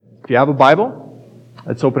If you have a Bible,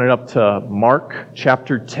 let's open it up to Mark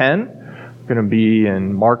chapter 10. We're going to be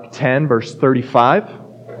in Mark 10, verse 35.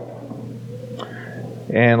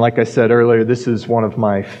 And like I said earlier, this is one of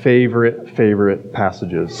my favorite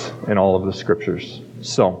passages in all of the Scriptures.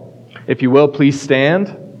 So, if you will, please stand,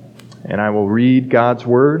 and I will read God's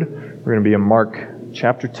Word. We're going to be in Mark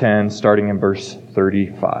chapter 10, starting in verse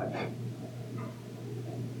 35.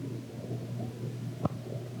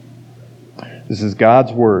 This is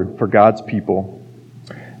God's Word for God's people.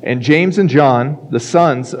 And James and John, the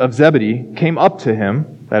sons of Zebedee, came up to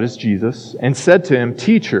him, that is Jesus, and said to him,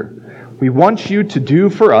 "Teacher, we want you to do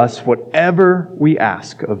for us whatever we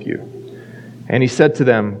ask of you." And he said to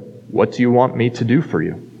them, "What do you want me to do for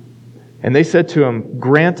you?" And they said to him,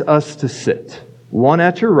 "Grant us to sit, one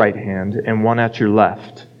at your right hand and one at your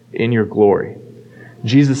left, in your glory."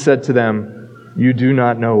 Jesus said to them, "You do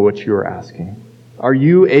not know what you are asking. Are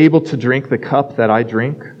you able to drink the cup that I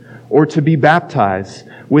drink, or to be baptized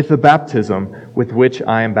with the baptism with which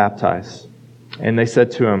I am baptized?" And they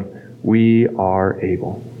said to him, "We are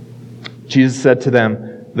able." Jesus said to them,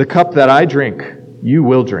 "The cup that I drink, you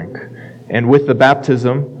will drink, and with the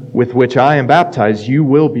baptism with which I am baptized, you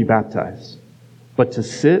will be baptized. But to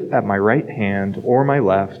sit at my right hand or my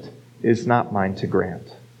left is not mine to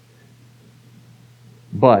grant,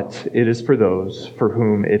 but it is for those for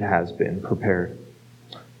whom it has been prepared."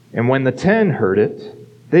 And when the 10 heard it,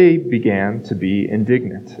 they began to be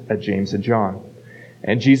indignant at James and John.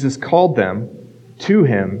 And Jesus called them to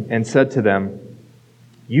him and said to them,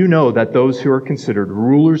 "You know that those who are considered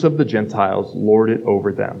rulers of the Gentiles lord it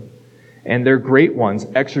over them, and their great ones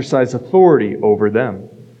exercise authority over them.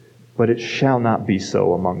 But it shall not be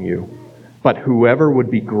so among you. But whoever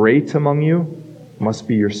would be great among you must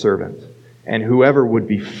be your servant, and whoever would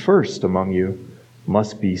be first among you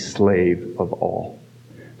must be slave of all.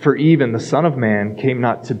 For even the Son of Man came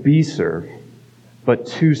not to be served, but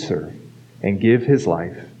to serve, and give his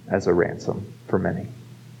life as a ransom for many."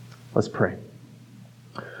 Let's pray.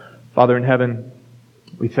 Father in heaven,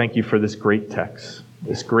 we thank you for this great text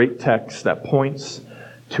that points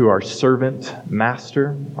to our servant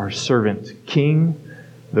master, our servant king,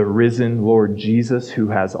 the risen Lord Jesus, who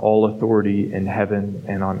has all authority in heaven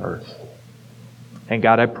and on earth. And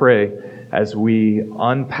God, I pray as we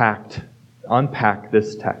unpack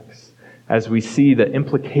this text, as we see the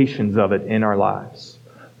implications of it in our lives,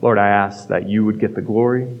 Lord, I ask that you would get the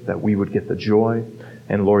glory, that we would get the joy,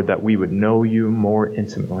 and Lord, that we would know you more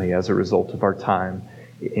intimately as a result of our time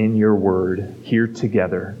in your word here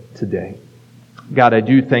together today. God, I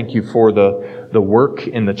do thank you for the work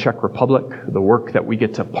in the Czech Republic, the work that we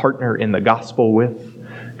get to partner in the gospel with.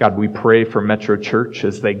 God, we pray for Metro Church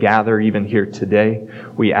as they gather even here today.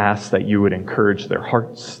 We ask that you would encourage their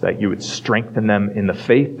hearts, that you would strengthen them in the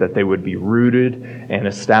faith, that they would be rooted and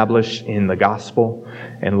established in the gospel.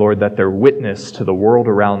 And Lord, that their witness to the world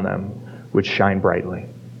around them would shine brightly,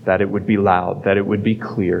 that it would be loud, that it would be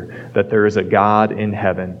clear, that there is a God in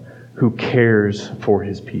heaven who cares for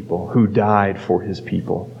his people, who died for his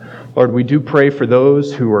people. Lord, we do pray for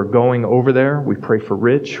those who are going over there. We pray for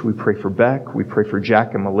Rich. We pray for Beck. We pray for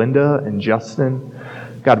Jack and Melinda and Justin.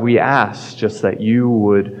 God, we ask just that you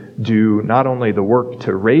would do not only the work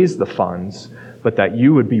to raise the funds, but that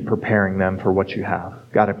you would be preparing them for what you have.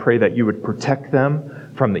 God, I pray that you would protect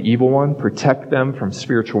them from the evil one, protect them from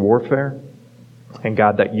spiritual warfare. And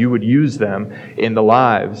God, that you would use them in the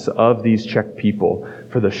lives of these Czech people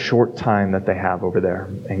for the short time that they have over there.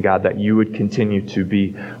 And God, that you would continue to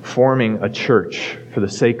be forming a church for the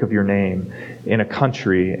sake of your name in a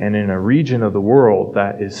country and in a region of the world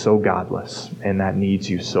that is so godless and that needs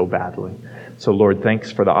you so badly. So Lord,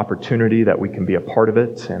 thanks for the opportunity that we can be a part of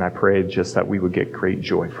it. And I pray just that we would get great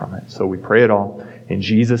joy from it. So we pray it all in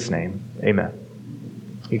Jesus' name. Amen.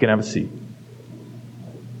 You can have a seat.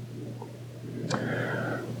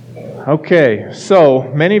 Okay,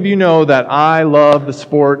 so many of you know that I love the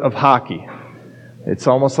sport of hockey. It's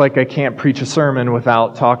almost like I can't preach a sermon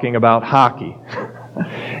without talking about hockey.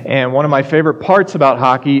 And one of my favorite parts about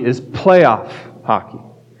hockey is playoff hockey.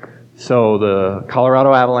 So the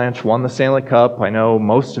Colorado Avalanche won the Stanley Cup. I know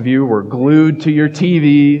most of you were glued to your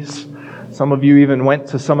TVs. Some of you even went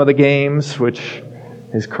to some of the games, which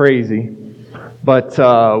is crazy.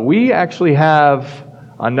 But we actually have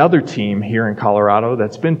another team here in Colorado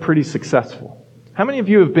that's been pretty successful. How many of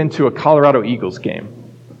you have been to a Colorado Eagles game?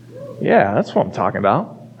 Yeah, that's what I'm talking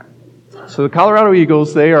about. So the Colorado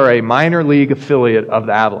Eagles, they are a minor league affiliate of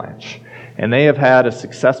the Avalanche. And they have had a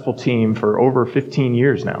successful team for over 15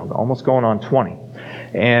 years now, almost going on 20.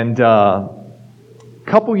 And a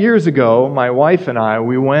couple years ago, my wife and I,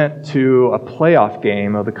 we went to a playoff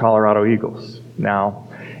game of the Colorado Eagles. Now,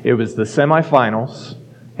 It was the semifinals,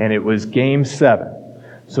 and it was Game 7.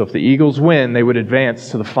 So if the Eagles win, they would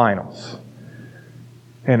advance to the finals.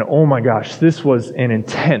 And oh my gosh, this was an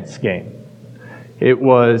intense game. It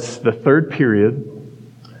was the third period.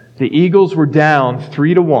 The Eagles were down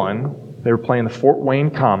 3-1. They were playing the Fort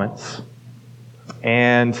Wayne Comets.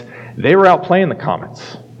 And they were outplaying the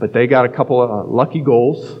Comets. But they got a couple of lucky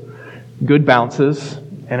goals, good bounces.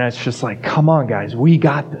 And it's just like, come on, guys, we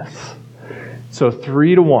got this. So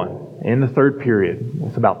 3-1 in the third period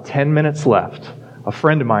with about 10 minutes left. A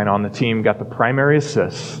friend of mine on the team got the primary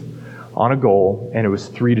assist on a goal, and it was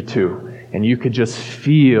 3-2. And you could just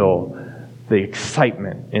feel the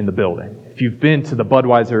excitement in the building. If you've been to the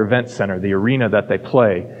Budweiser Event Center, the arena that they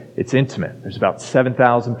play, it's intimate. There's about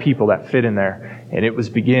 7,000 people that fit in there, and it was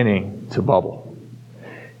beginning to bubble.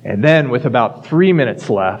 And then with about 3 minutes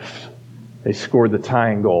left, they scored the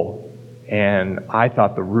tying goal. And I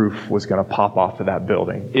thought the roof was going to pop off of that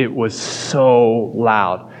building. It was so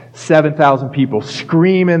loud. 7,000 people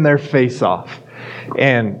screaming their face off.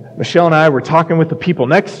 And Michelle and I were talking with the people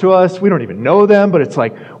next to us. We don't even know them, but it's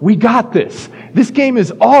like, we got this. This game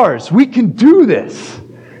is ours. We can do this.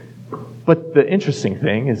 But the interesting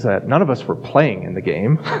thing is that none of us were playing in the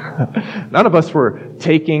game. None of us were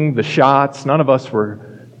taking the shots. None of us were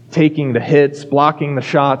taking the hits, blocking the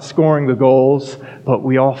shots, scoring the goals. But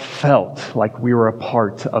we all felt like we were a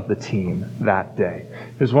part of the team that day.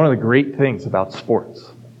 It was one of the great things about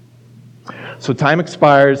sports. So time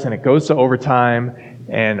expires and it goes to overtime,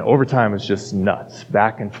 and overtime is just nuts,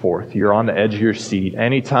 back and forth. You're on the edge of your seat.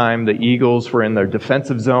 Anytime the Eagles were in their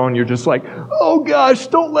defensive zone, you're just like, oh gosh,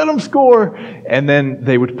 don't let them score. And then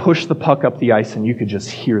they would push the puck up the ice and you could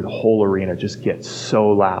just hear the whole arena just get so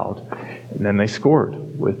loud. And then they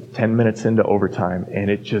scored with 10 minutes into overtime,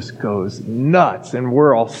 and it just goes nuts. And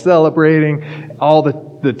we're all celebrating. All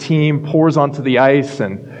the team pours onto the ice,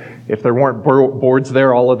 and if there weren't boards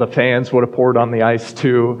there, all of the fans would have poured on the ice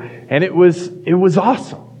too. And it was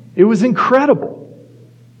awesome. It was incredible.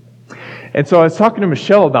 And so I was talking to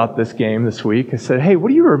Michelle about this game this week. I said, hey, what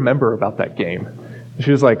do you remember about that game? And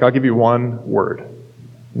she was like, I'll give you one word.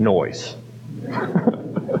 Noise.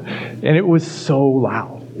 And it was so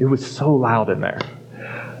loud. It was so loud in there.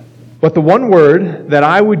 But the one word that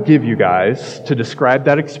I would give you guys to describe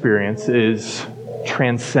that experience is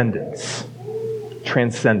transcendence.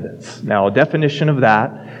 Transcendence. Now, a definition of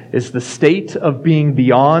that is the state of being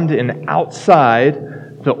beyond and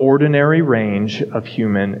outside the ordinary range of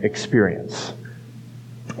human experience.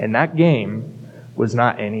 And that game was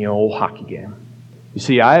not any old hockey game. You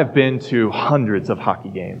see, I have been to hundreds of hockey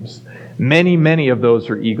games. Many of those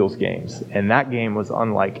are Eagles games. And that game was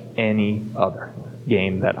unlike any other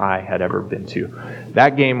game that I had ever been to.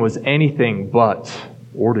 That game was anything but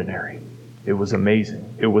ordinary. It was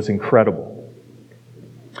amazing. It was incredible.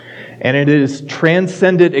 And it is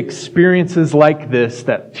transcendent experiences like this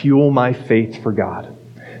that fuel my faith for God.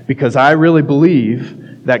 Because I really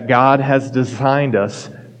believe that God has designed us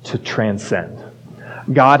to transcend.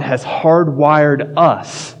 God has hardwired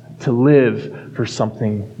us to live for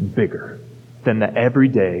something bigger than the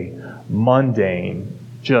everyday, mundane,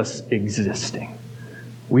 just existing.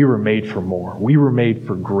 We were made for more. We were made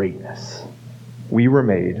for greatness. We were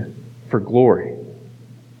made for glory.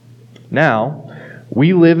 Now,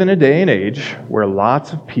 we live in a day and age where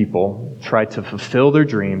lots of people try to fulfill their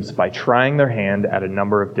dreams by trying their hand at a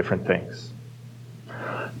number of different things.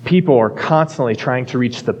 People are constantly trying to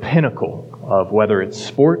reach the pinnacle of whether it's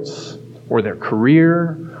sports or their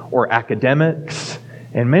career or academics.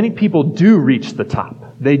 And many people do reach the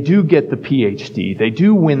top. They do get the PhD. They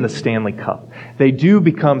do win the Stanley Cup. They do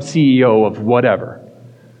become CEO of whatever.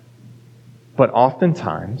 But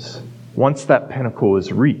oftentimes, once that pinnacle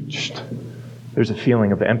is reached, there's a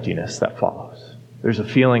feeling of emptiness that follows. There's a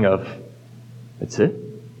feeling of, that's it?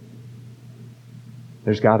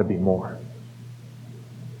 There's got to be more.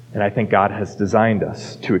 And I think God has designed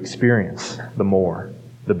us to experience the more,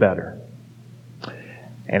 the better.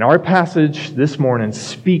 And our passage this morning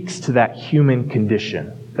speaks to that human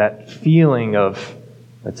condition, that feeling of,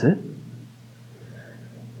 that's it?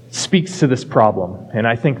 Speaks to this problem. And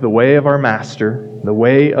I think the way of our Master, the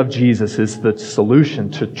way of Jesus, is the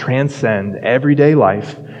solution to transcend everyday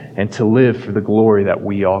life and to live for the glory that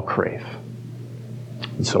we all crave.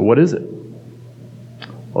 And so what is it?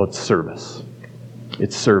 Well, it's service.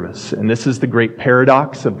 It's service. And this is the great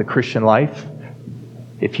paradox of the Christian life.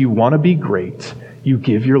 If you want to be great, you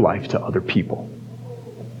give your life to other people.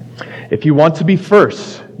 If you want to be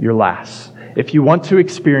first, you're last. If you want to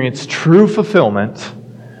experience true fulfillment,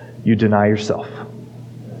 you deny yourself.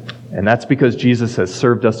 And that's because Jesus has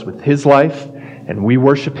served us with His life, and we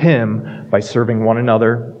worship Him by serving one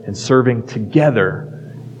another and serving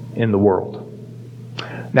together in the world.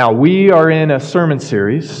 Now, we are in a sermon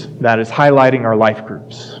series that is highlighting our life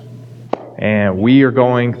groups. And we are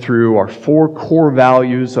going through our 4 core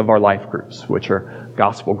values of our life groups, which are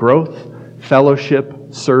gospel growth, fellowship,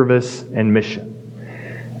 service, and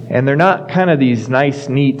mission. And they're not kind of these nice,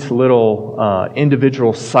 neat little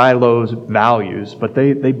individual silos values, but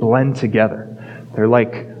they blend together. They're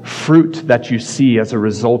like fruit that you see as a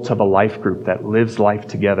result of a life group that lives life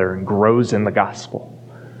together and grows in the gospel.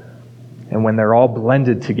 And when they're all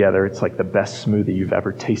blended together, it's like the best smoothie you've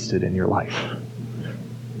ever tasted in your life.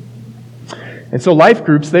 And so life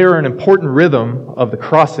groups, they are an important rhythm of the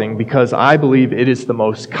crossing because I believe it is the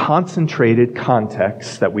most concentrated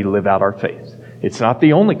context that we live out our faith. It's not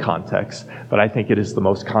the only context, but I think it is the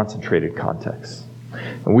most concentrated context.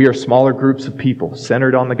 And we are smaller groups of people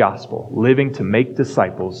centered on the gospel, living to make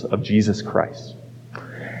disciples of Jesus Christ.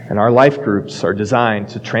 And our life groups are designed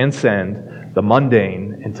to transcend the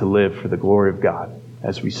mundane and to live for the glory of God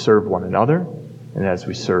as we serve one another and as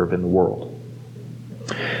we serve in the world.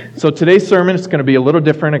 So today's sermon is going to be a little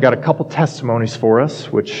different. I got a couple testimonies for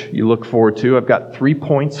us, which you look forward to. I've got 3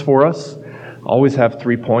 points for us. I always have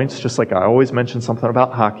 3 points, just like I always mention something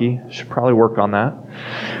about hockey. Should probably work on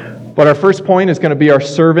that. But our first point is going to be our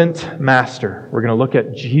servant master. We're going to look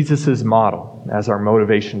at Jesus' model as our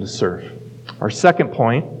motivation to serve. Our second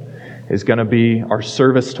point is going to be our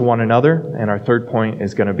service to one another. And our third point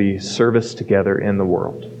is going to be service together in the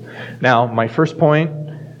world. Now, my first point,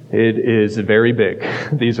 it is very big.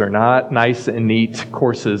 These are not nice and neat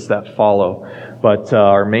courses that follow. But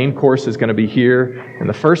our main course is going to be here in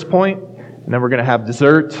the first point, and then we're going to have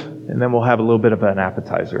dessert, and then we'll have a little bit of an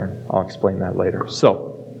appetizer. I'll explain that later. So,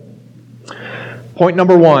 point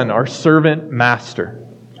number 1, our servant master.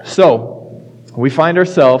 So, we find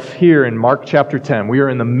ourselves here in Mark chapter 10. We are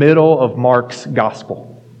in the middle of Mark's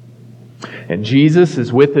gospel. And Jesus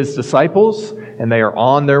is with His disciples, and they are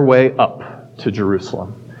on their way up to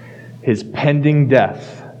Jerusalem. His pending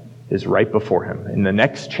death is right before Him. In the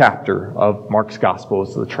next chapter of Mark's gospel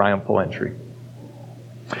is the triumphal entry.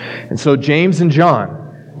 And so James and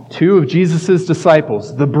John, 2 of Jesus'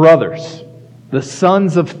 disciples, the brothers, the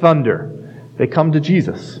sons of thunder, they come to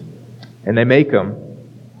Jesus and they make Him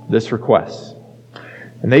this request.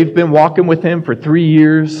 And they've been walking with Him for 3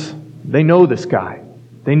 years. They know this guy.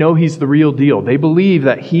 They know He's the real deal. They believe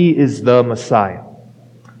that He is the Messiah.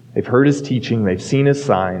 They've heard His teaching. They've seen His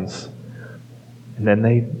signs. And then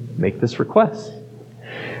they make this request.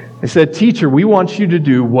 They said, "Teacher, we want you to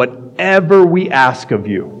do whatever we ask of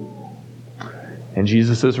you." And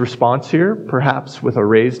Jesus' response here, perhaps with a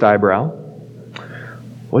raised eyebrow,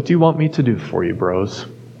 "What do you want me to do for you, bros?"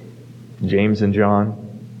 James and John.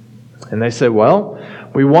 And they said, "Well,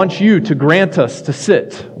 we want you to grant us to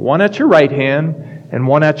sit, one at your right hand and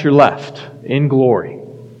one at your left, in glory."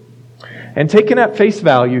 And taken at face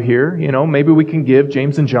value here, maybe we can give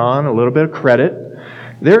James and John a little bit of credit.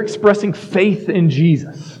 They're expressing faith in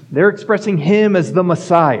Jesus. They're expressing Him as the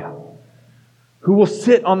Messiah, who will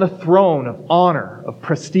sit on the throne of honor, of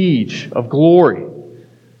prestige, of glory.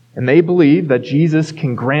 And they believe that Jesus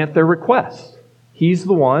can grant their request. He's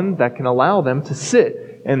the one that can allow them to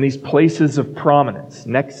sit in these places of prominence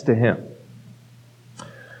next to Him.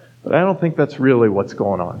 But I don't think that's really what's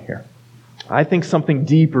going on here. I think something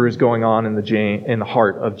deeper is going on in the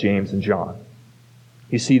heart of James and John.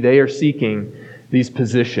 You see, they are seeking these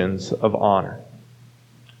positions of honor.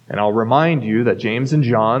 And I'll remind you that James and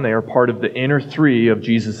John, they are part of the inner 3 of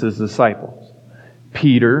Jesus' disciples.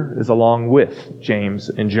 Peter is along with James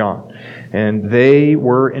and John. And they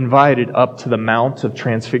were invited up to the Mount of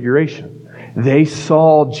Transfiguration. They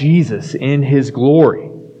saw Jesus in His glory.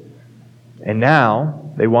 And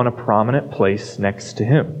now they want a prominent place next to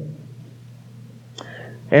Him.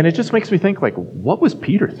 And it just makes me think, what was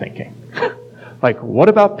Peter thinking? What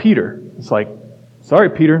about Peter? It's sorry,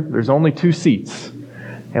 Peter, there's only 2 seats.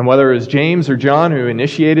 And whether it was James or John who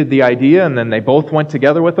initiated the idea and then they both went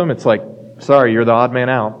together with them, it's sorry, you're the odd man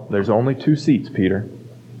out. There's only 2 seats, Peter.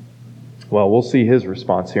 Well, we'll see his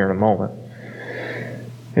response here in a moment.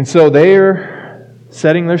 And so they're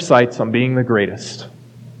setting their sights on being the greatest,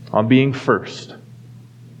 on being first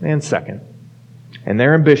and second. And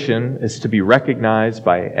their ambition is to be recognized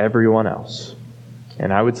by everyone else.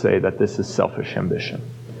 And I would say that this is selfish ambition.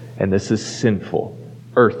 And this is sinful,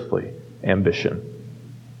 earthly ambition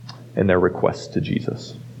in their request to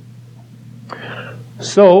Jesus.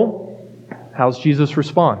 So, how's Jesus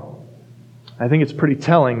respond? I think it's pretty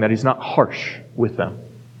telling that He's not harsh with them.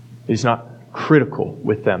 He's not critical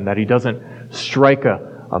with them, that He doesn't strike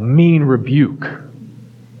a mean rebuke.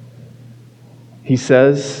 He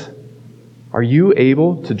says, "Are you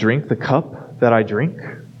able to drink the cup that I drink?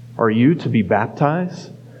 Are you to be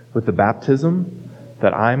baptized with the baptism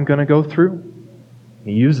that I'm going to go through?"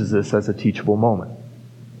 He uses this as a teachable moment.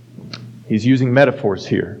 He's using metaphors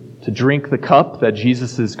here. To drink the cup that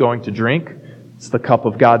Jesus is going to drink, it's the cup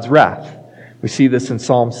of God's wrath. We see this in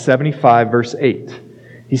Psalm 75, verse 8.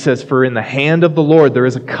 He says, "For in the hand of the Lord there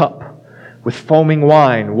is a cup with foaming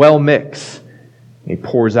wine, well mixed. And He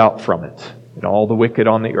pours out from it, and all the wicked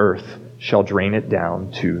on the earth shall drain it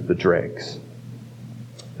down to the dregs."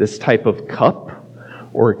 This type of cup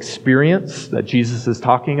or experience that Jesus is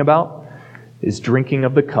talking about is drinking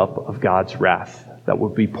of the cup of God's wrath that will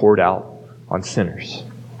be poured out on sinners.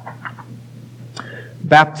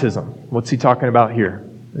 Baptism. What's he talking about here?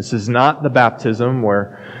 This is not the baptism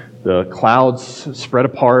where the clouds spread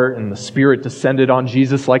apart and the Spirit descended on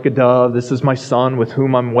Jesus like a dove. "This is my Son with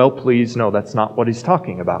whom I'm well pleased." No, that's not what he's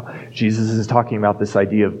talking about. Jesus is talking about this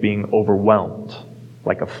idea of being overwhelmed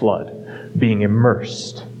like a flood, being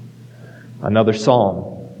immersed. Another Psalm,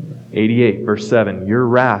 88, verse 7, "Your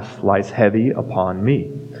wrath lies heavy upon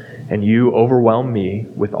me, and you overwhelm me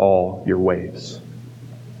with all your waves."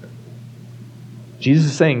 Jesus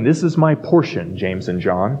is saying, this is my portion, James and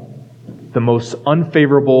John. The most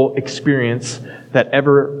unfavorable experience that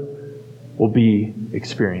ever will be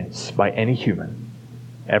experienced by any human,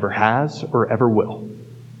 ever has or ever will.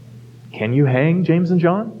 Can you hang, James and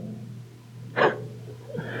John?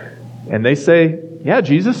 And they say, "Yeah,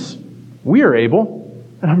 Jesus, we are able."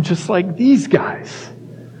 And I'm just like, these guys,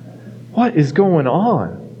 what is going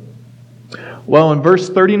on? Well, in verse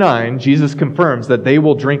 39, Jesus confirms that they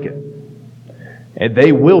will drink it. And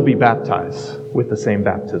they will be baptized with the same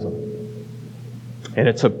baptism. And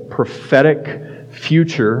it's a prophetic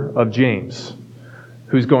future of James,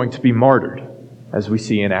 who's going to be martyred, as we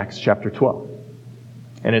see in Acts chapter 12.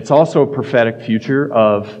 And it's also a prophetic future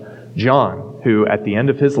of John, who at the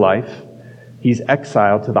end of his life, he's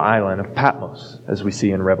exiled to the island of Patmos, as we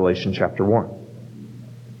see in Revelation chapter 1.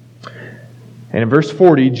 And in verse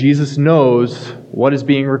 40, Jesus knows what is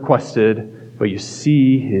being requested, but you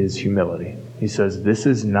see his humility. He says, "This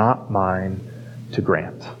is not mine to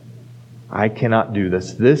grant. I cannot do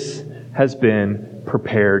this. This has been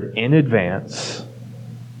prepared in advance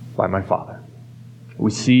by my Father."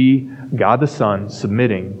 We see God the Son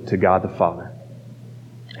submitting to God the Father.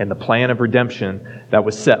 And the plan of redemption that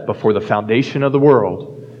was set before the foundation of the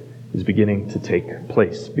world is beginning to take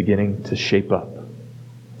place, beginning to shape up.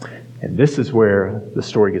 And this is where the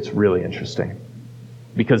story gets really interesting.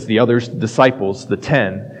 Because the other disciples, the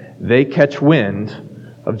 10, they catch wind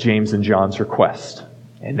of James and John's request,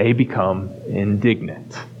 and they become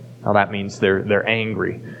indignant. Now that means they're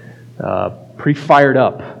angry, pretty fired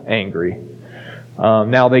up angry.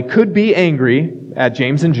 Now they could be angry at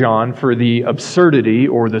James and John for the absurdity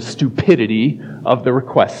or the stupidity of the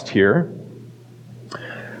request here,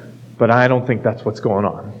 but I don't think that's what's going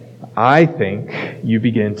on. I think you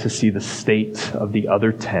begin to see the state of the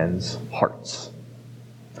other 10's hearts.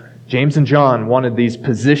 James and John wanted these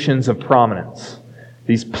positions of prominence,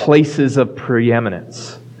 these places of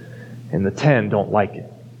preeminence, and the 10 don't like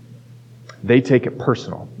it. They take it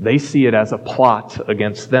personal. They see it as a plot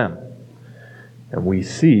against them. And we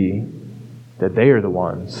see that they are the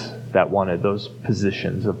ones that wanted those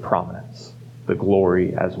positions of prominence, the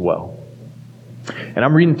glory as well. And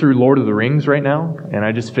I'm reading through Lord of the Rings right now, and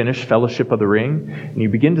I just finished Fellowship of the Ring, and you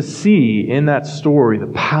begin to see in that story the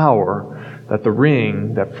power that the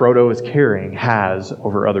ring that Frodo is carrying has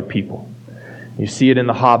over other people. You see it in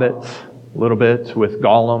The Hobbit a little bit with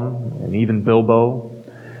Gollum and even Bilbo.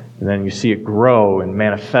 And then you see it grow and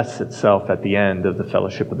manifest itself at the end of the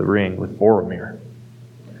Fellowship of the Ring with Boromir.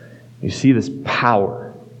 You see this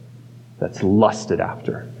power that's lusted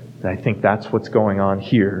after. And I think that's what's going on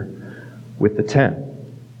here with the 10.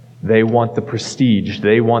 They want the prestige.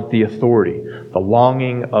 They want the authority. The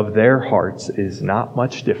longing of their hearts is not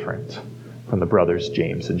much different from the brothers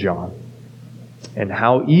James and John. And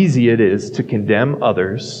how easy it is to condemn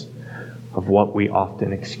others of what we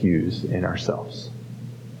often excuse in ourselves.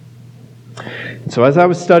 And so as I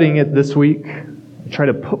was studying it this week, I tried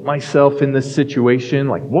to put myself in this situation,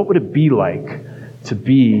 like what would it be like to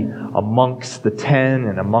be amongst the 10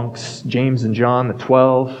 and amongst James and John, the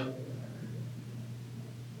 12?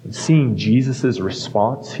 And seeing Jesus'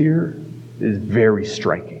 response here is very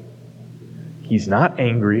striking. He's not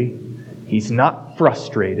angry. He's not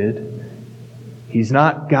frustrated. He's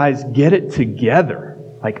not, "Guys, get it together.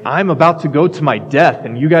 Like, I'm about to go to my death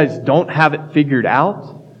and you guys don't have it figured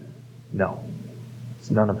out." No,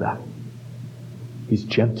 it's none of that. He's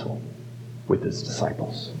gentle with his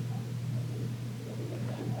disciples.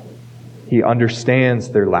 He understands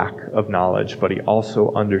their lack of knowledge, but he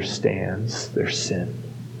also understands their sin.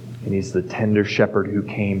 And he's the tender shepherd who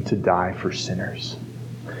came to die for sinners,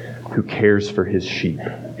 who cares for his sheep.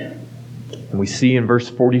 And we see in verse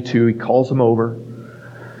 42, he calls them over,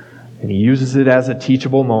 and he uses it as a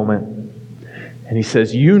teachable moment. And he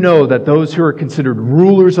says, you know that those who are considered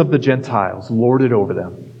rulers of the Gentiles lord it over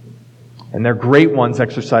them, and their great ones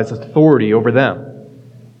exercise authority over them.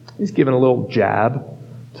 He's given a little jab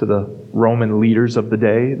to the Roman leaders of the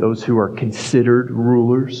day, those who are considered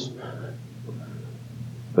rulers.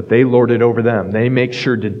 But they lord it over them. They make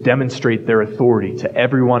sure to demonstrate their authority to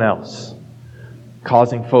everyone else,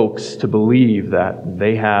 causing folks to believe that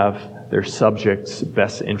they have their subjects'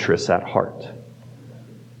 best interests at heart.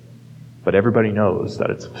 But everybody knows that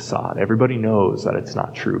it's a facade. Everybody knows that it's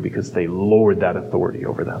not true because they lord that authority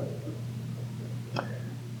over them.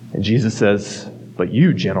 And Jesus says, but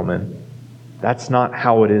you, gentlemen, that's not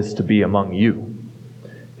how it is to be among you.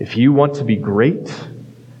 If you want to be great,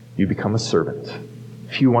 you become a servant.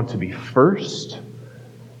 If you want to be first,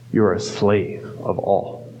 you're a slave of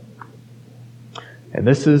all. And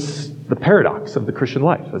this is the paradox of the Christian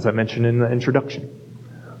life, as I mentioned in the introduction.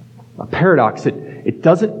 A paradox, it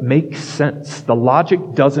doesn't make sense. The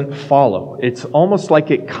logic doesn't follow. It's almost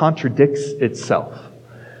like it contradicts itself.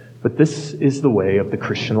 But this is the way of the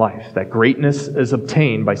Christian life, that greatness is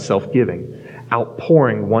obtained by self-giving,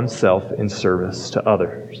 outpouring oneself in service to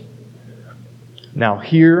others. Now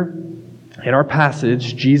here in our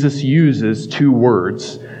passage, Jesus uses two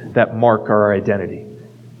words that mark our identity.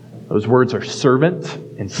 Those words are servant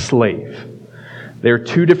and slave. They're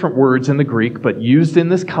two different words in the Greek, but used in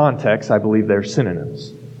this context, I believe they're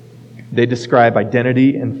synonyms. They describe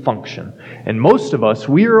identity and function. And most of us,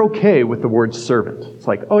 we are okay with the word servant. It's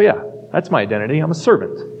like, oh yeah, that's my identity, I'm a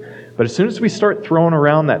servant. But as soon as we start throwing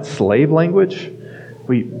around that slave language,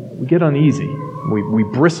 we get uneasy. We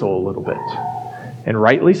bristle a little bit. And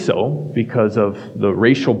rightly so, because of the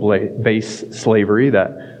racial-based slavery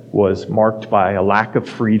that was marked by a lack of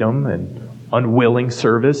freedom and unwilling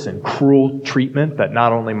service and cruel treatment that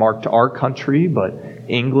not only marked our country, but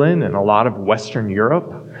England and a lot of Western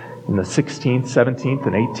Europe in the 16th, 17th,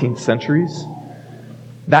 and 18th centuries.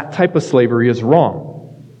 That type of slavery is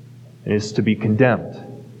wrong and is to be condemned.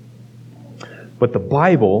 But the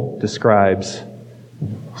Bible describes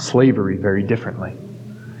slavery very differently.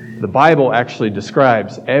 The Bible actually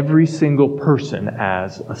describes every single person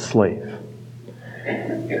as a slave.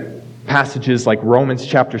 Passages like Romans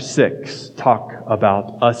chapter 6 talk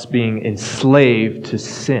about us being enslaved to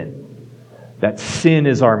sin, that sin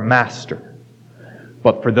is our master.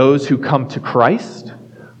 But for those who come to Christ,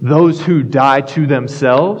 those who die to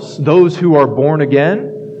themselves, those who are born again,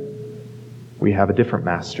 we have a different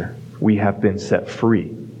master. We have been set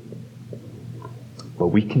free. But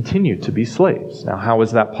we continue to be slaves. Now, how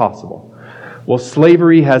is that possible? Well,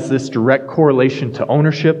 slavery has this direct correlation to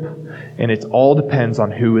ownership, and it all depends on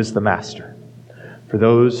who is the master. For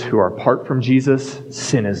those who are apart from Jesus,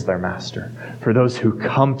 sin is their master. For those who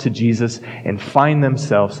come to Jesus and find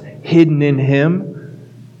themselves hidden in Him,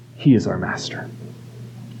 He is our master.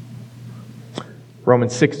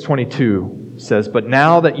 Romans 6:22 says, "But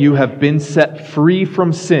now that you have been set free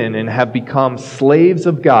from sin and have become slaves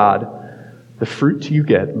of God, the fruit you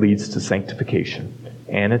get leads to sanctification,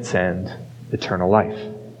 and its end, eternal life."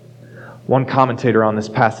 One commentator on this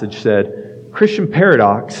passage said, Christian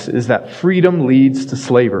paradox is that freedom leads to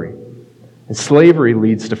slavery, and slavery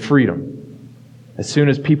leads to freedom. As soon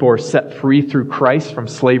as people are set free through Christ from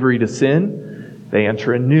slavery to sin, they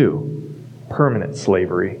enter a new, permanent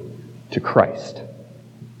slavery to Christ.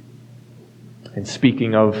 And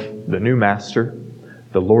speaking of the new master,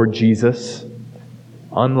 the Lord Jesus,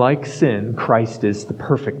 unlike sin, Christ is the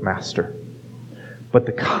perfect master. But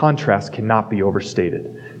the contrast cannot be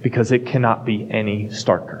overstated because it cannot be any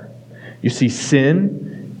starker. You see,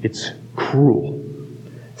 sin, it's cruel.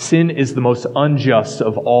 Sin is the most unjust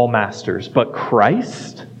of all masters, but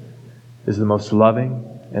Christ is the most loving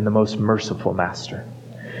and the most merciful master.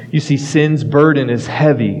 You see, sin's burden is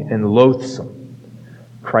heavy and loathsome.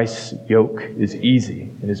 Christ's yoke is easy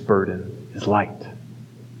and His burden is light.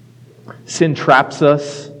 Sin traps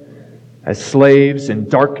us as slaves in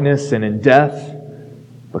darkness and in death,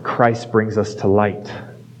 but Christ brings us to light,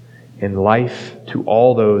 in life to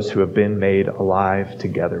all those who have been made alive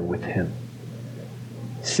together with Him.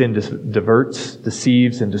 Sin diverts,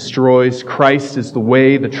 deceives, and destroys. Christ is the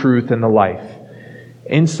way, the truth, and the life.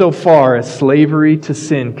 Insofar as slavery to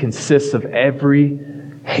sin consists of every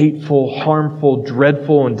hateful, harmful,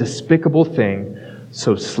 dreadful, and despicable thing,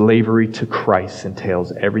 so slavery to Christ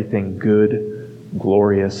entails everything good,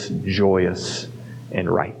 glorious, joyous, and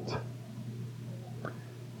right.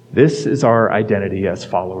 This is our identity as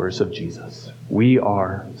followers of Jesus. We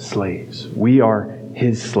are slaves. We are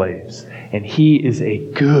His slaves. And He is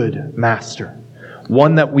a good master,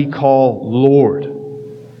 one that we call Lord.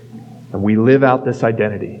 And we live out this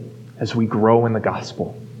identity as we grow in the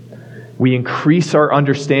gospel. We increase our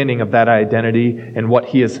understanding of that identity and what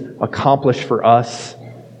He has accomplished for us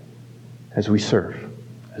as we serve,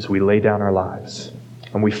 as we lay down our lives.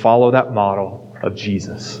 And we follow that model of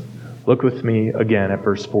Jesus. Look with me again at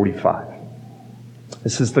verse 45.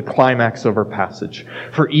 This is the climax of our passage.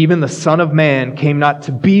 For even the Son of Man came not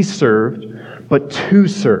to be served, but to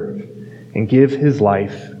serve, and give His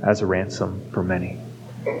life as a ransom for many.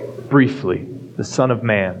 Briefly, the Son of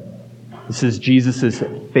Man. This is Jesus'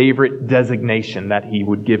 favorite designation that He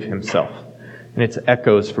would give Himself. And it's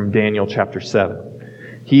echoes from Daniel chapter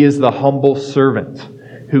 7. He is the humble servant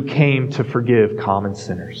who came to forgive common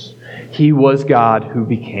sinners. He was God who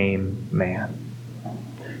became man.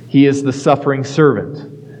 He is the suffering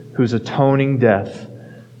servant whose atoning death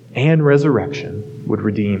and resurrection would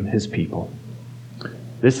redeem His people.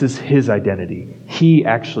 This is His identity. He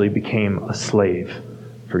actually became a slave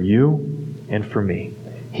for you and for me.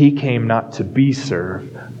 He came not to be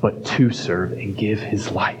served, but to serve and give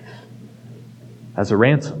His life as a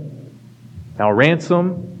ransom. Now, a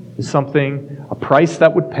ransom is a price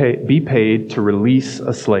that would be paid to release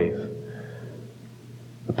a slave.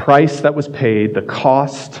 The price that was paid, the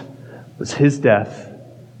cost, was His death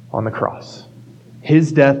on the cross.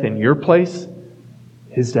 His death in your place,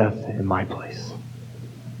 His death in my place.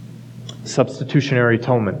 Substitutionary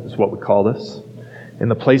atonement is what we call this. In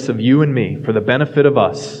the place of you and me, for the benefit of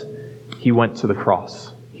us, He went to the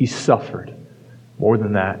cross. He suffered. More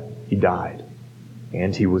than that, He died.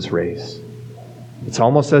 And He was raised. It's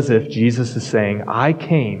almost as if Jesus is saying, I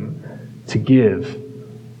came to give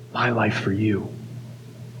my life for you.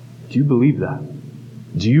 Do you believe that?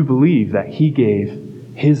 Do you believe that He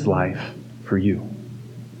gave His life for you?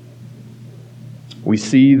 We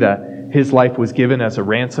see that His life was given as a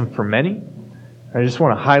ransom for many. I just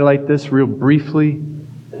want to highlight this real briefly.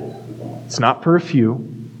 It's not for a few.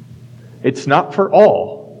 It's not for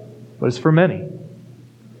all, but it's for many.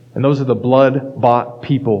 And those are the blood-bought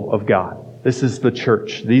people of God. This is the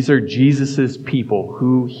church. These are Jesus' people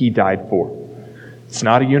who He died for. It's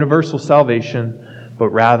not a universal salvation, but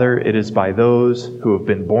rather it is by those who have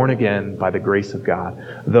been born again by the grace of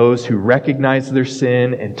God. Those who recognize their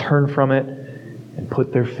sin and turn from it and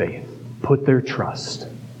put their faith, put their trust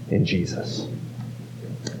in Jesus.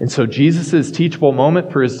 And so Jesus' teachable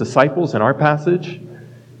moment for His disciples in our passage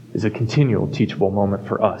is a continual teachable moment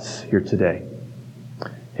for us here today.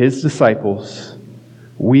 His disciples,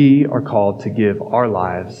 we are called to give our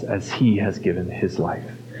lives as He has given His life.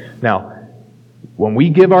 Now, when we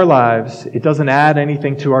give our lives, it doesn't add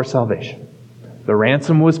anything to our salvation. The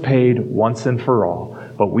ransom was paid once and for all,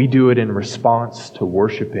 but we do it in response to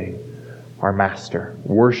worshiping our Master,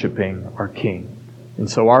 worshiping our King. And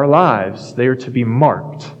so our lives, they are to be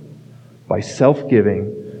marked by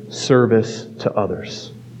self-giving service to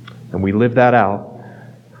others. And we live that out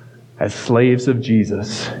as slaves of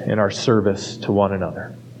Jesus in our service to one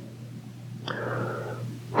another.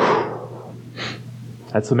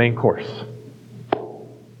 That's the main course.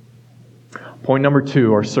 Point number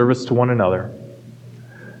 2, our service to one another.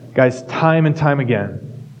 Guys, time and time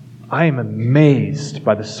again, I am amazed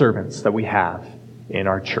by the servants that we have in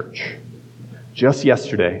our church. Just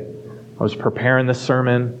yesterday, I was preparing this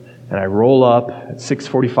sermon, and I roll up at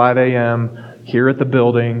 6:45 a.m. here at the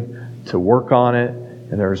building to work on it,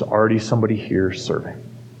 and there's already somebody here serving.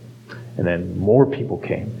 And then more people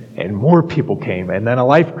came, and more people came, and then a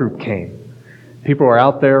life group came. People are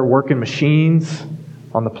out there working machines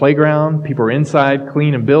on the playground. People are inside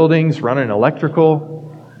cleaning buildings, running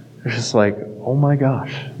electrical. It's just like, oh my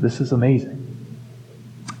gosh, this is amazing.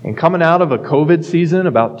 And coming out of a COVID season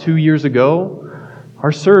about 2 years ago,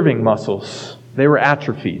 our serving muscles, they were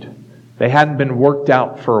atrophied. They hadn't been worked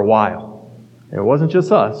out for a while. And it wasn't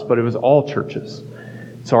just us, but it was all churches.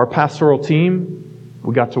 So our pastoral team,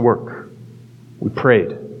 we got to work. We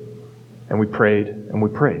prayed, and we prayed, and we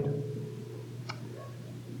prayed.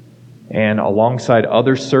 And alongside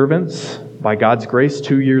other servants, by God's grace,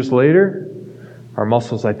 2 years later, our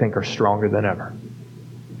muscles, I think, are stronger than ever.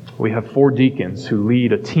 We have 4 deacons who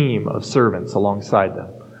lead a team of servants alongside them.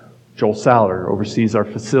 Joel Saller oversees our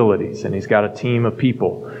facilities, and he's got a team of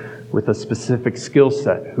people with a specific skill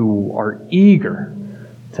set who are eager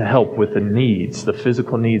to help with the needs, the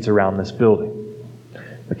physical needs around this building.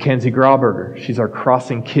 Mackenzie Grauberger, she's our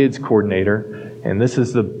Crossing Kids coordinator, And this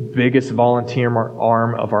is the biggest volunteer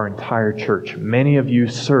arm of our entire church. Many of you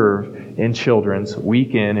serve in children's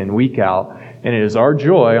week in and week out, and it is our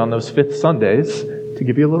joy on those fifth Sundays to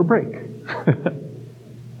give you a little break.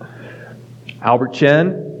 Albert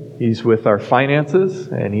Chen, he's with our finances,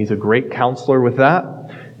 and he's a great counselor with that.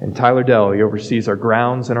 And Tyler Dell, he oversees our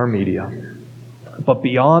grounds and our media. But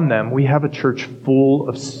beyond them, we have a church full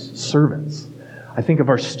of servants. I think of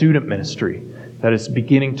our student ministry that is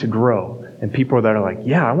beginning to grow, and people that are like,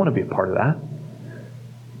 yeah, I want to be a part of that.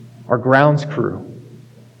 Our grounds crew,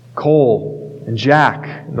 Cole and Jack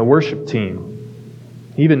and the worship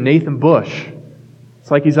team, even Nathan Bush. It's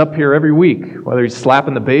like he's up here every week, whether he's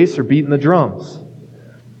slapping the bass or beating the drums.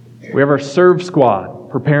 We have our serve squad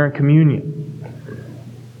preparing communion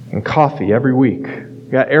and coffee every week.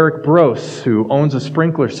 We got Eric Brose, who owns a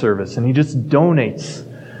sprinkler service, and he just donates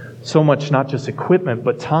so much, not just equipment,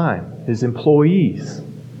 but time, his employees.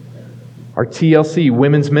 Our TLC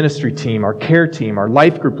women's ministry team, our care team, our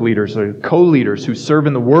life group leaders, our co-leaders who serve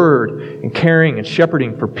in the Word and caring and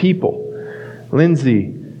shepherding for people.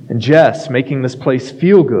 Lindsay and Jess making this place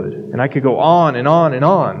feel good. And I could go on and on and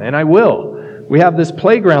on, and I will. We have this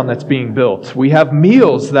playground that's being built. We have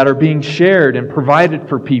meals that are being shared and provided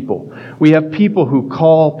for people. We have people who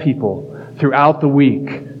call people throughout the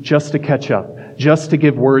week just to catch up, just to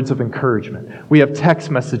give words of encouragement. We have text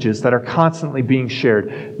messages that are constantly being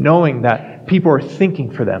shared, knowing that people are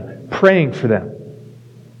thinking for them, praying for them.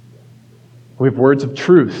 We have words of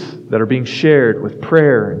truth that are being shared with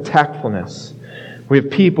prayer and tactfulness. We have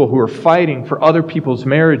people who are fighting for other people's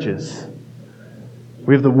marriages.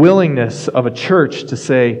 We have the willingness of a church to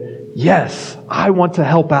say, yes, I want to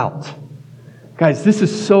help out. Guys, this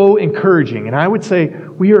is so encouraging, and I would say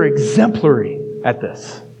we are exemplary at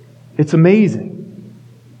this. It's amazing.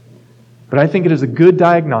 But I think it is a good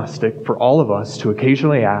diagnostic for all of us to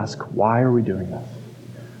occasionally ask, why are we doing this?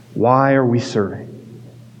 Why are we serving?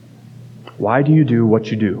 Why do you do what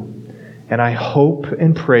you do? And I hope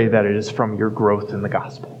and pray that it is from your growth in the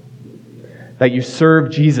gospel. That you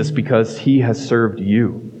serve Jesus because He has served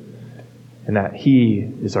you. And that He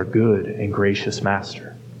is our good and gracious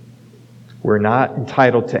Master. We're not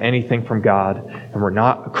entitled to anything from God, and we're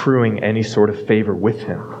not accruing any sort of favor with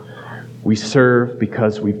Him. We serve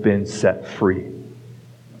because we've been set free.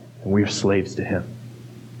 And we are slaves to Him.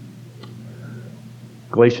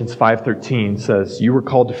 Galatians 5:13 says, "You were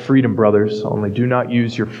called to freedom, brothers, only do not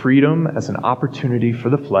use your freedom as an opportunity for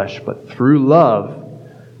the flesh, but through love,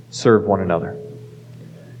 serve one another."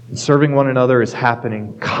 And serving one another is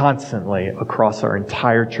happening constantly across our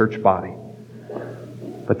entire church body.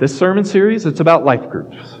 But this sermon series, it's about life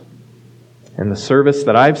groups. And the service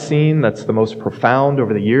that I've seen that's the most profound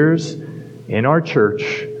over the years in our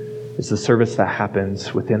church is the service that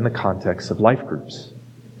happens within the context of life groups.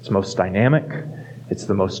 It's most dynamic, it's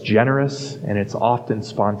the most generous, and it's often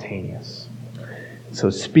spontaneous. So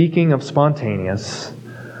speaking of spontaneous,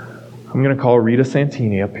 I'm going to call Rita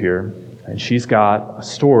Santini up here, and she's got a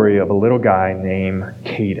story of a little guy named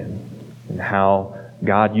Caden and how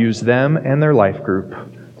God used them and their life group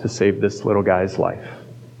to save this little guy's life.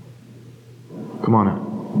 Come on up.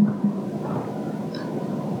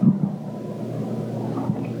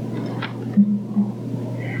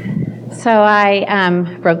 So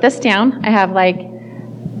I wrote this down. I have like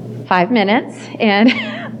 5 minutes, and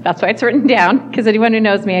that's why it's written down, because anyone who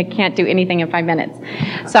knows me, I can't do anything in 5 minutes.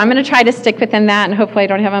 So I'm going to try to stick within that, and hopefully I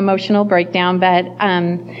don't have an emotional breakdown, but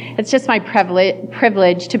it's just my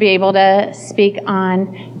privilege to be able to speak on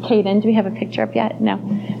Caden. Do we have a picture up yet? No.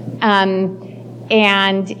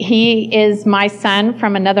 And he is my son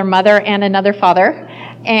from another mother and another father.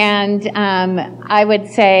 And I would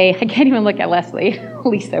say, I can't even look at Leslie,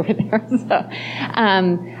 Lisa over there. So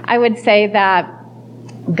I would say that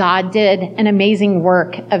God did an amazing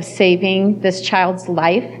work of saving this child's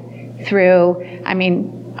life through,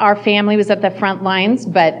 our family was at the front lines,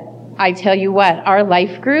 but I tell you what, our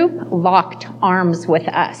life group locked arms with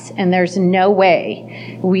us, and there's no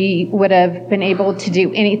way we would have been able to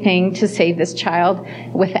do anything to save this child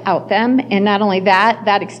without them. And not only that,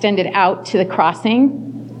 that extended out to the crossing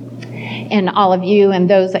and all of you and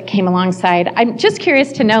those that came alongside. I'm just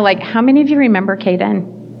curious to know, how many of you remember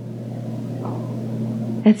Caden?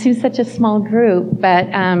 It seems such a small group, but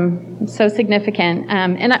so significant.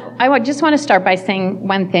 And I just want to start by saying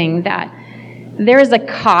one thing, that there is a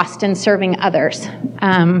cost in serving others,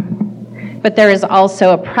 but there is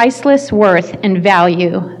also a priceless worth and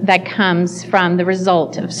value that comes from the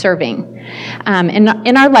result of serving.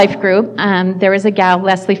 In our life group, there is a gal,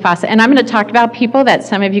 Leslie Fawcett, and I'm going to talk about people that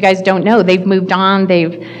some of you guys don't know. They've moved on.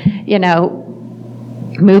 They've,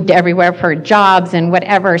 moved everywhere for jobs and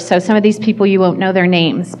whatever. So some of these people, you won't know their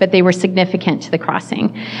names, but they were significant to the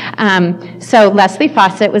crossing. So Leslie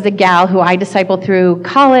Fawcett was a gal who I discipled through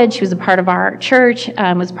college. She was a part of our church,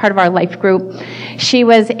 was part of our life group. She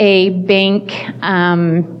was a bank,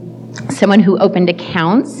 someone who opened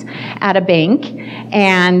accounts at a bank.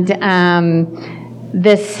 And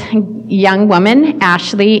this young woman,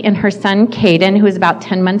 Ashley, and her son, Caden, who was about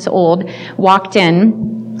 10 months old, walked in.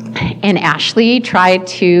 And Ashley tried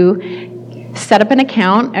to set up an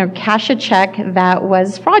account or cash a check that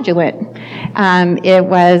was fraudulent. It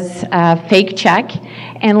was a fake check,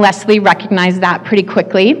 and Leslie recognized that pretty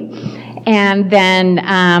quickly. And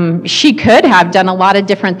then she could have done a lot of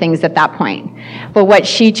different things at that point. But what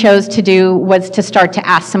she chose to do was to start to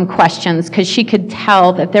ask some questions, because she could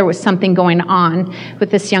tell that there was something going on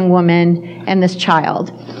with this young woman and this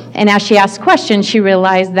child. And as she asked questions, she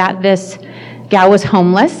realized that this gal was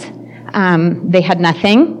homeless. They had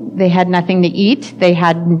nothing. They had nothing to eat. They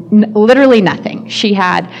had literally nothing. She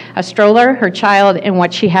had a stroller, her child, and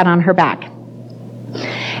what she had on her back.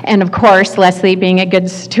 And of course, Leslie, being a good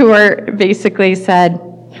steward, basically said,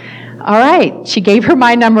 all right. She gave her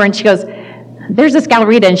my number, and she goes, there's this gal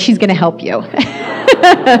Rita, and she's going to help you.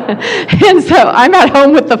 And so I'm at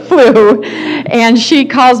home with the flu, and she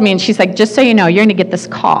calls me, and she's like, just so you know, you're going to get this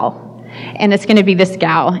call. And it's going to be this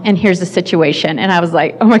gal, and here's the situation. And I was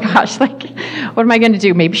like, oh my gosh, like, what am I going to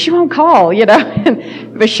do? Maybe she won't call, you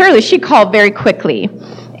know? But surely she called very quickly.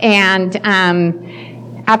 And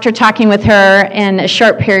after talking with her in a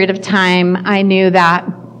short period of time, I knew that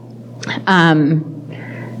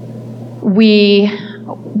we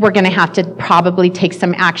were going to have to probably take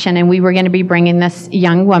some action, and we were going to be bringing this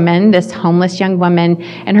young woman, this homeless young woman,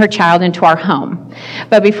 and her child into our home.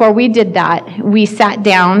 But before we did that, we sat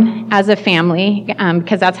down as a family,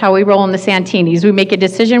 because that's how we roll in the Santinis. We make a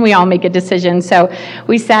decision, we all make a decision. So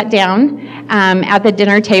we sat down at the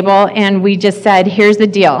dinner table, and we just said, here's the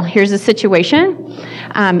deal, here's the situation.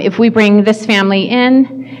 If we bring this family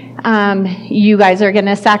in, you guys are going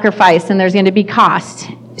to sacrifice, and there's going to be cost.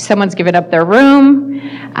 Someone's given up their room.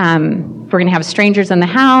 We're going to have strangers in the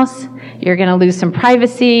house. You're going to lose some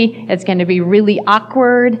privacy. It's going to be really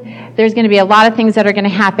awkward. There's going to be a lot of things that are going to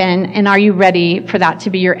happen, and are you ready for that to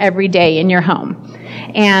be your everyday in your home?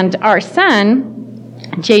 And our son,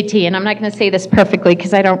 JT, and I'm not going to say this perfectly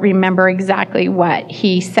because I don't remember exactly what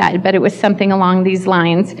he said, but it was something along these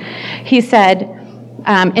lines. He said,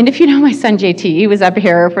 and if you know my son JT, he was up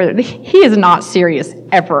here he is not serious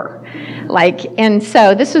ever. And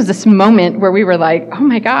so this was this moment where we were like, oh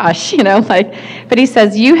my gosh, but he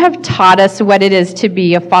says, you have taught us what it is to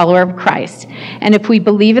be a follower of Christ. And if we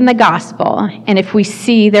believe in the gospel, and if we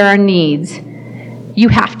see there are needs, you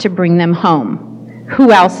have to bring them home.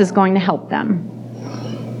 Who else is going to help them?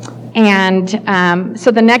 And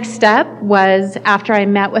so the next step was, after I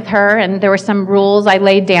met with her, and there were some rules I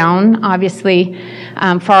laid down, obviously,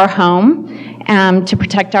 for our home, to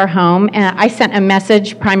protect our home. And I sent a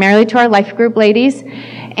message primarily to our life group ladies,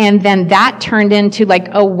 and then that turned into like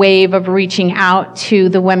a wave of reaching out to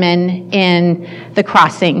the women in the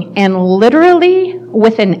crossing. And literally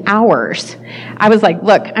within hours, I was like,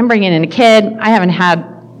 look, I'm bringing in a kid. I haven't had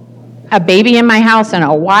a baby in my house in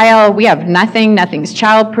a while. We have nothing. Nothing's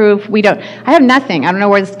childproof. I have nothing. I don't know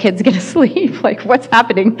where this kid's going to sleep. Like, what's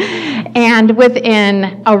happening? And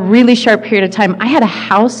within a really short period of time, I had a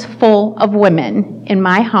house full of women in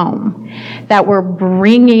my home that were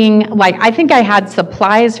bringing, I think I had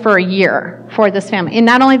supplies for a year for this family. And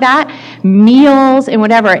not only that, meals and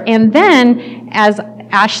whatever. And then, as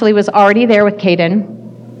Ashley was already there with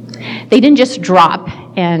Caden, they didn't just drop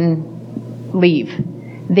and leave.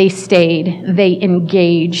 They stayed, they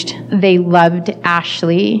engaged, they loved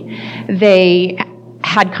Ashley, they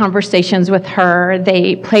had conversations with her,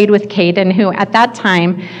 they played with Caden, who at that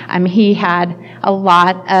time, he had a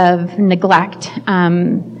lot of neglect,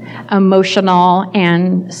 emotional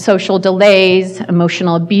and social delays,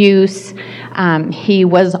 emotional abuse. He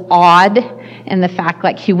was odd in the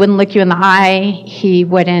fact, he wouldn't look you in the eye, he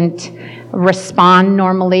wouldn't respond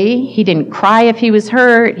normally, he didn't cry if he was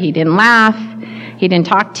hurt, he didn't laugh. He didn't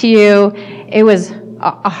talk to you. It was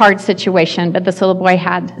a hard situation, but this little boy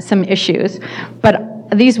had some issues. But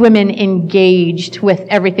these women engaged with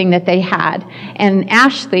everything that they had. And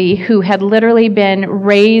Ashley, who had literally been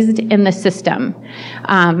raised in the system,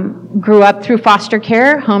 grew up through foster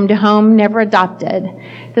care, home to home, never adopted.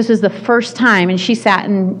 This was the first time, and she sat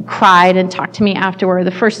and cried and talked to me afterward,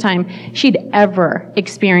 the first time she'd ever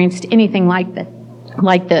experienced anything like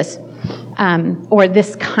this. Or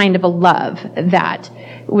this kind of a love that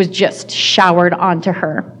was just showered onto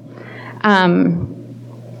her.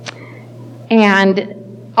 And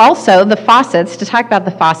also, the Fawcett's, to talk about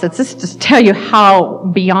the Fawcett's, this is to tell you how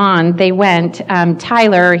beyond they went.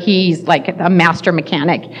 Tyler, he's like a master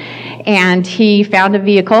mechanic, and he found a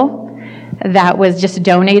vehicle that was just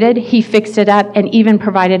donated. He fixed it up and even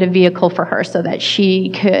provided a vehicle for her so that she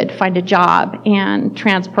could find a job and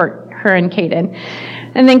transport her and Caden.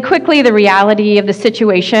 And then quickly the reality of the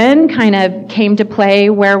situation kind of came to play,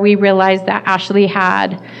 where we realized that Ashley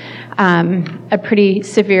had a pretty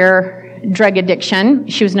severe drug addiction.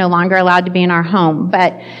 She was no longer allowed to be in our home,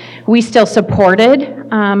 but we still supported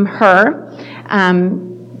her.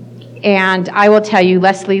 And I will tell you,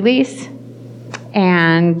 Leslie Lease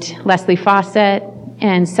and Leslie Fawcett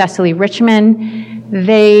and Cecily Richmond,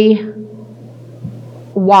 they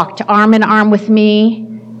walked arm in arm with me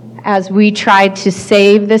as we tried to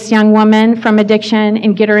save this young woman from addiction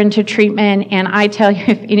and get her into treatment. And I tell you,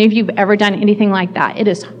 if any of you have ever done anything like that, it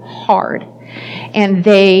is hard. And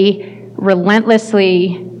they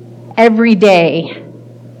relentlessly, every day,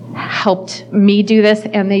 helped me do this,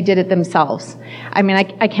 and they did it themselves. I mean,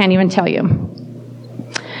 I can't even tell you.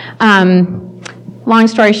 Long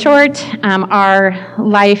story short, our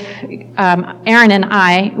life, Aaron and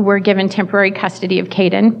I were given temporary custody of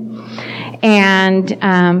Caden. And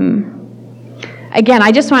again,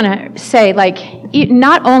 I just want to say, like,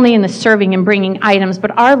 not only in the serving and bringing items,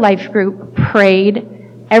 but our life group prayed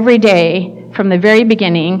every day from the very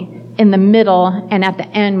beginning, in the middle, and at the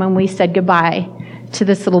end when we said goodbye to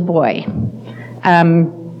this little boy.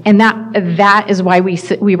 And that is why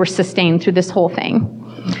we were sustained through this whole thing.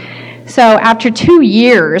 So after 2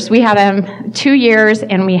 years, we had 2 years,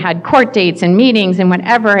 and we had court dates and meetings and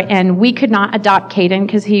whatever, and we could not adopt Caden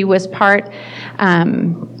because he was part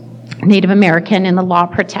Native American, and the law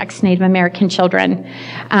protects Native American children.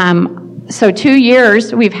 So 2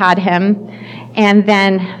 years we've had him, and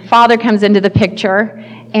then father comes into the picture,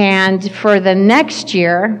 and for the next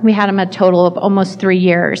year, we had him a total of almost 3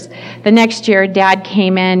 years. The next year, dad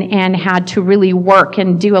came in and had to really work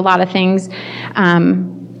and do a lot of things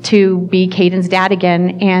to be Caden's dad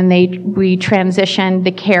again, and we transitioned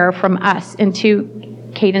the care from us into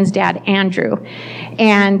Caden's dad, Andrew.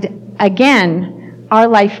 And again, our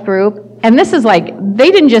life group, and this is like, they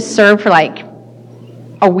didn't just serve for like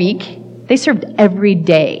a week, they served every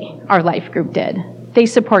day, our life group did. They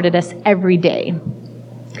supported us every day.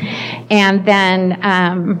 And then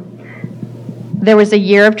there was a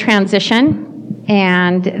year of transition,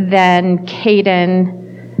 and then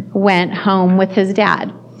Caden went home with his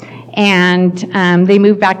dad. And they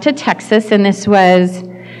moved back to Texas, and this was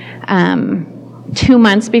 2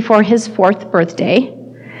 months before his 4th birthday.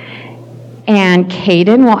 And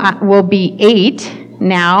Caden will be 8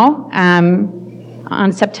 now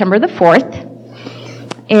on September the 4th.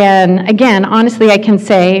 And again, honestly, I can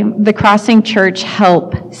say the Crossing Church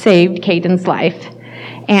help saved Caden's life.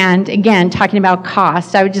 And again, talking about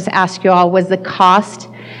cost, I would just ask you all, was the cost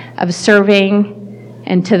of serving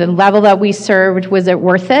and to the level that we served, was it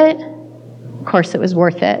worth it? Of course it was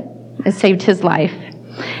worth it. It saved his life.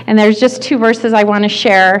 And there's just 2 verses I want to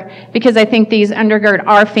share, because I think these undergird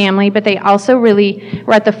our family, but they also really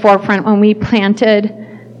were at the forefront when we planted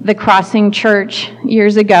the Crossing Church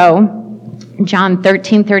years ago. John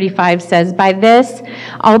 13:35 says, "By this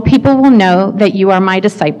all people will know that you are my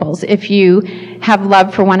disciples, if you have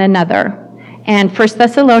love for one another." And 1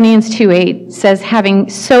 Thessalonians 2:8 says, "Having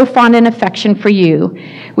so fond an affection for you,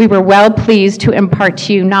 we were well pleased to impart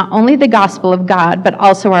to you not only the gospel of God, but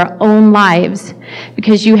also our own lives,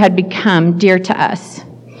 because you had become dear to us."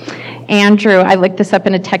 Andrew, I looked this up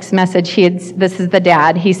in a text message. This is the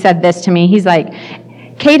dad. He said this to me. He's like,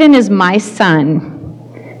 "Caden is my son,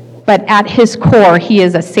 but at his core, he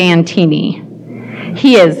is a Santini.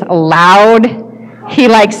 He is loud. He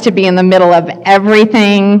likes to be in the middle of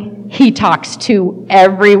everything. He talks to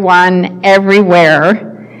everyone,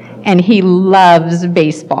 everywhere, and he loves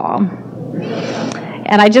baseball."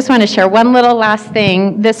 And I just want to share one little last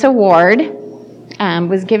thing. This award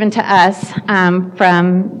was given to us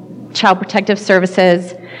from Child Protective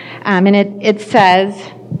Services, and it says,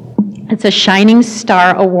 it's a Shining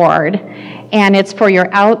Star Award, and it's for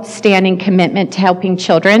your outstanding commitment to helping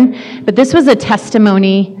children. But this was a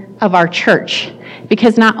testimony of our church,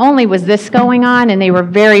 because not only was this going on, and they were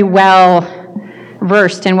very well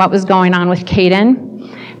versed in what was going on with Caden,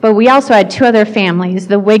 but we also had 2 other families,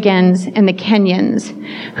 the Wiggins and the Kenyans,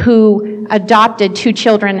 who adopted 2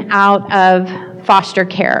 children out of foster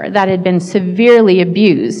care that had been severely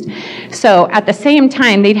abused. So at the same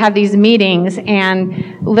time, they'd have these meetings, and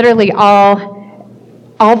literally all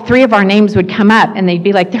 3 of our names would come up, and they'd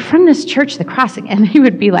be like, "They're from this church, the Crossing," and they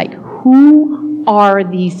would be like, "Who are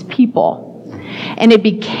these people?" And it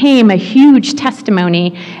became a huge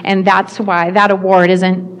testimony, and that's why that award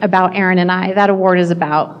isn't about Aaron and I. That award is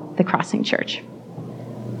about the Crossing Church.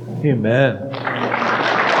 Amen.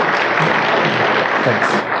 Thanks.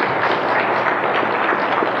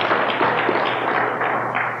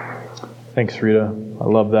 Thanks, Rita. I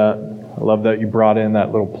love that. I love that you brought in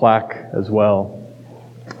that little plaque as well.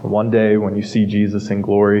 One day when you see Jesus in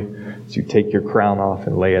glory, as you take your crown off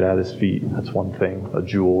and lay it at his feet, that's one thing, a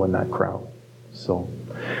jewel in that crown. So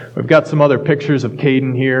we've got some other pictures of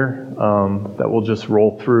Caden here that we'll just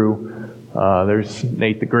roll through. There's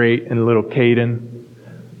Nate the Great and little Caden.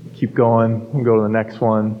 Keep going. We'll go to the next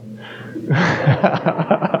one.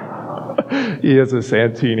 He has a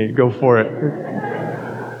Santini. Go for it.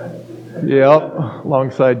 Yep,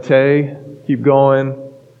 alongside Tay. Keep going.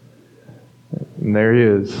 And there he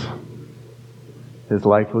is. His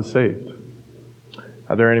life was saved.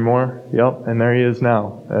 Are there any more? Yep, and there he is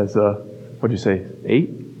now. As what'd you say, 8?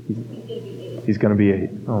 He's going to be 8.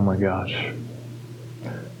 Oh my gosh.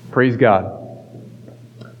 Praise God.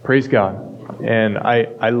 Praise God. And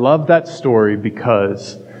I love that story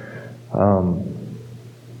because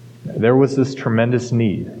there was this tremendous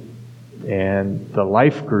need. And the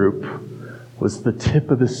life group was the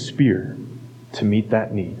tip of the spear to meet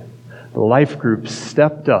that need. The life group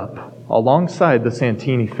stepped up alongside the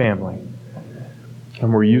Santini family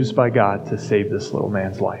and were used by God to save this little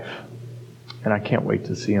man's life. And I can't wait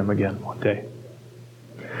to see him again one day.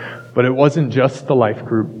 But it wasn't just the life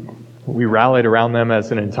group. We rallied around them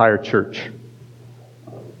as an entire church.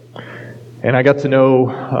 And I got to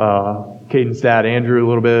know Caden's dad, Andrew, a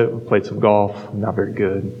little bit. We played some golf. Not very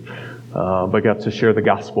good. But got to share the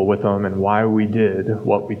gospel with them and why we did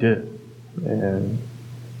what we did. And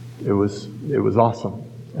it was awesome.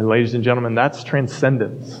 And ladies and gentlemen, that's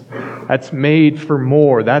transcendence. That's made for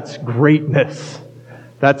more. That's greatness.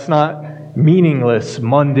 That's not meaningless,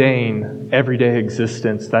 mundane, everyday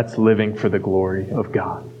existence. That's living for the glory of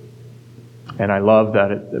God. And I love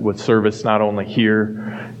that it would service not only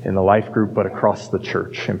here in the life group, but across the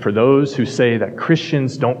church. And for those who say that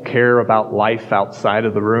Christians don't care about life outside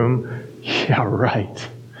of the room, yeah, right.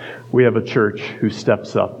 We have a church who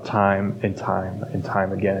steps up time and time and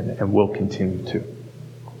time again and will continue to.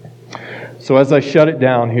 So as I shut it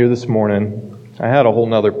down here this morning, I had a whole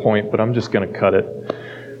nother point, but I'm just going to cut it.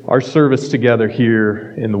 Our service together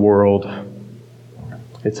here in the world,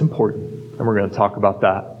 it's important. And we're going to talk about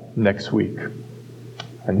that next week.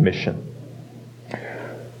 And mission.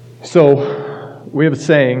 So, we have a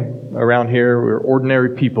saying around here, we're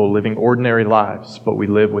ordinary people living ordinary lives, but we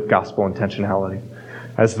live with gospel intentionality.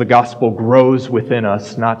 As the gospel grows within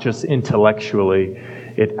us, not just intellectually,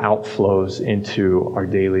 it outflows into our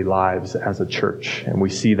daily lives as a church. And we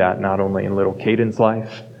see that not only in little Caden's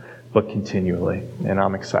life, but continually. And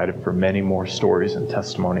I'm excited for many more stories and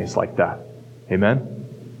testimonies like that.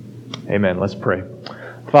 Amen? Amen. Let's pray.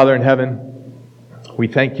 Father in heaven, we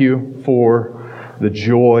thank you for the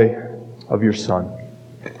joy of your Son,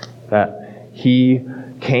 that He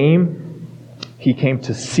came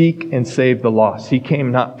to seek and save the lost. He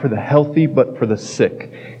came not for the healthy, but for the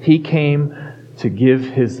sick. He came to give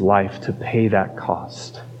His life to pay that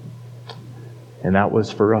cost. And that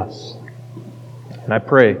was for us. And I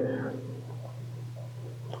pray,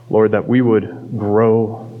 Lord, that we would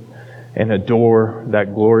grow and adore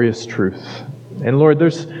that glorious truth. And Lord,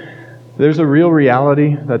 there's a real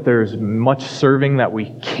reality that there's much serving that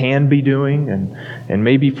we can be doing. And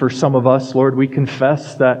maybe for some of us, Lord, we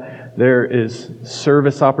confess that there is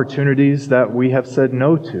service opportunities that we have said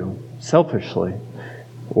no to selfishly,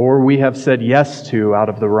 or we have said yes to out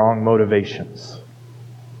of the wrong motivations.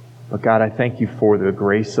 But God, I thank you for the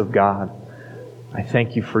grace of God. I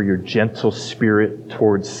thank you for your gentle spirit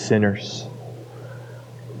towards sinners.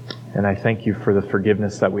 And I thank you for the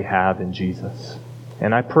forgiveness that we have in Jesus.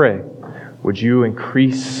 And I pray, would you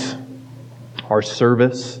increase our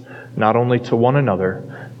service, not only to one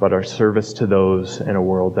another, but our service to those in a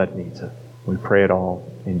world that needs it. We pray it all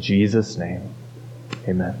in Jesus' name.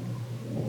 Amen.